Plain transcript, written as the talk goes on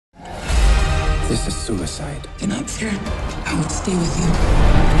This is suicide. You're not scared? I will stay with you.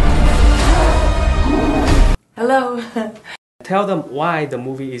 Hello. Tell them why the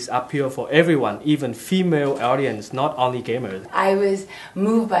movie is appeal for everyone, even female audience, not only gamers. I was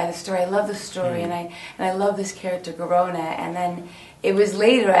moved by the story. I love the story, and I love this character Garona. And then it was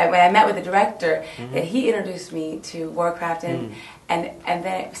later when I met with the director that he introduced me to Warcraft, and then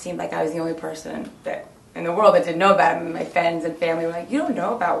it seemed like I was the only person that in the world that didn't know about him. My friends and family were like, "You don't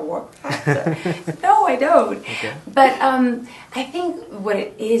know about Warcraft?" No, I don't. Okay. But I think what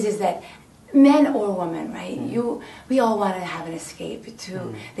it is that men or women, right? We all want to have an escape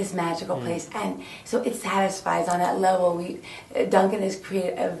to this magical place, and so it satisfies on that level. Duncan has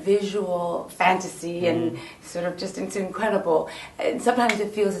created a visual fantasy, and sort of just it's incredible. And sometimes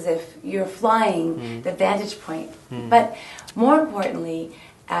it feels as if you're flying the vantage point, but more importantly.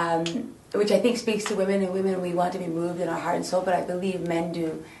 Which I think speaks to women, and women, we want to be moved in our heart and soul, but I believe men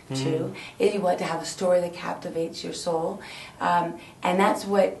do too. Is you want to have a story that captivates your soul, and that's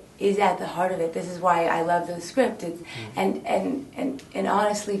what is at the heart of it. This is why I love the script. And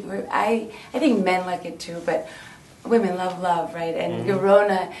honestly, I think men like it too, but women love, right? And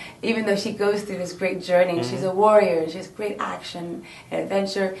Garona, even though she goes through this great journey, she's a warrior, she has great action and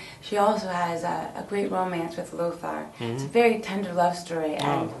adventure, she also has a great romance with Lothar. It's a very tender love story.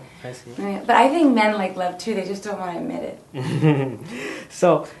 And, I see. But I think men like love too, they just don't want to admit it.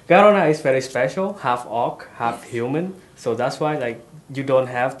 So, Garona is very special, half orc, half human, so that's why you don't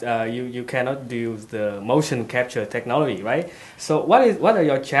have, you cannot use the motion capture technology, right? So what are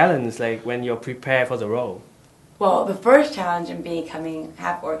your challenges when you're prepared for the role? Well, the first challenge in becoming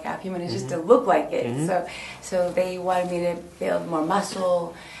half orc, half human is just to look like it. So they wanted me to build more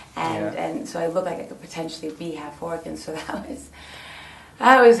muscle, and so I looked like I could potentially be half orc, and so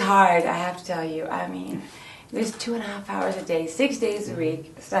that was hard. I have to tell you. I mean, there's 2.5 hours a day, 6 days a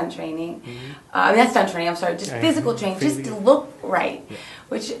week, stunt training. Not stunt training. I'm sorry, just physical training, just to look right.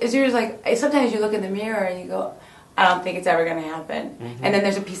 Which is yours. Sometimes you look in the mirror and you go, I don't think it's ever going to happen. And then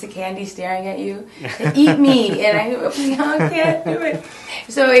there's a piece of candy staring at you. Eat me, and I can't do it.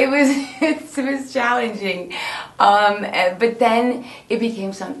 So it was challenging, but then it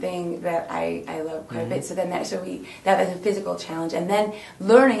became something that I love quite a bit. So then that was a physical challenge, and then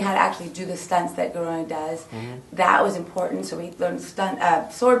learning how to actually do the stunts that Garona does, that was important. So we learned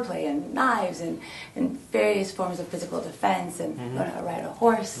swordplay and knives and various forms of physical defense, and learned how to ride a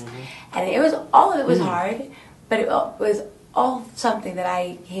horse. And all of it was hard. But it was all something that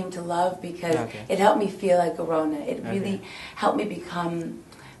I came to love because it helped me feel like Garona. It really helped me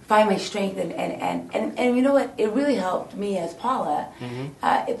find my strength, and you know what? It really helped me as Paula.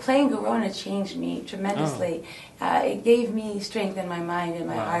 Playing Garona changed me tremendously. It gave me strength in my mind and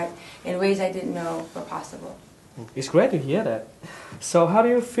my heart in ways I didn't know were possible. It's great to hear that. So how do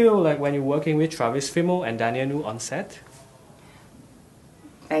you feel when you're working with Travis Fimmel and Daniel New on set?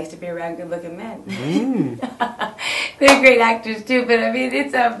 Nice to be around good-looking men. They're great actors too, but I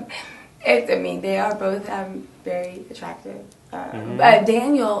mean, they are both very attractive.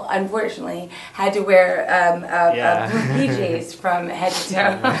 Daniel, unfortunately, had to wear blue PJs from head to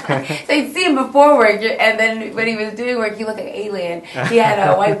toe. So you'd see him before work, and then when he was doing work, he looked like an alien. He had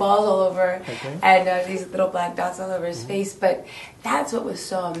white balls all over, and these little black dots all over his face. But that's what was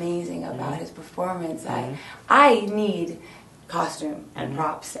so amazing about his performance. I need costume and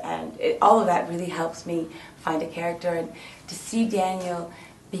props, and all of that really helps me find a character, and to see Daniel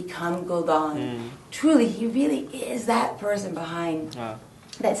become Gul'dan, truly he really is that person behind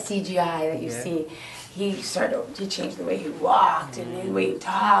that CGI that you see. He changed the way he walked and the way he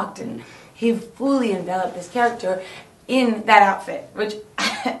talked, and he fully enveloped this character in that outfit, which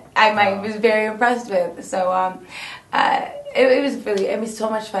I was very impressed with. So it was so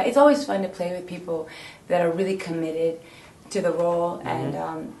much fun. It's always fun to play with people that are really committed to the role, and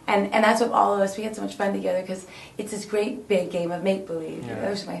that's what all of us, we had so much fun together because it's this great big game of make-believe. That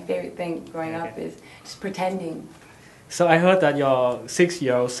was my favorite thing growing up, is just pretending. So I heard that your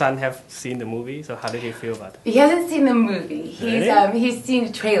 6-year-old son have seen the movie, so how did he feel about it? He hasn't seen the movie. He's seen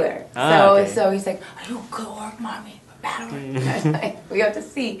the trailer. So he's like, "Are you a good orc, mommy? We have to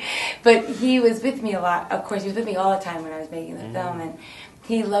see." But he was with me a lot. Of course, he was with me all the time when I was making the film, and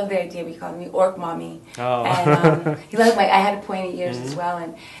he loved the idea. We called me Orc Mommy. And he loved I had pointy ears as well,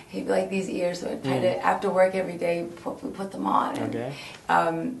 and he'd like these ears, so I'd try to, after work every day, put them on.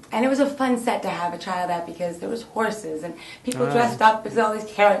 And it was a fun set to have a child at, because there was horses and people dressed up as all these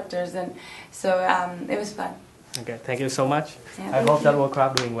characters, and so it was fun. Okay, thank you so much. Yeah, I hope that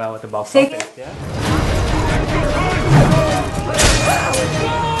Warcraft doing well at the box office. Yeah.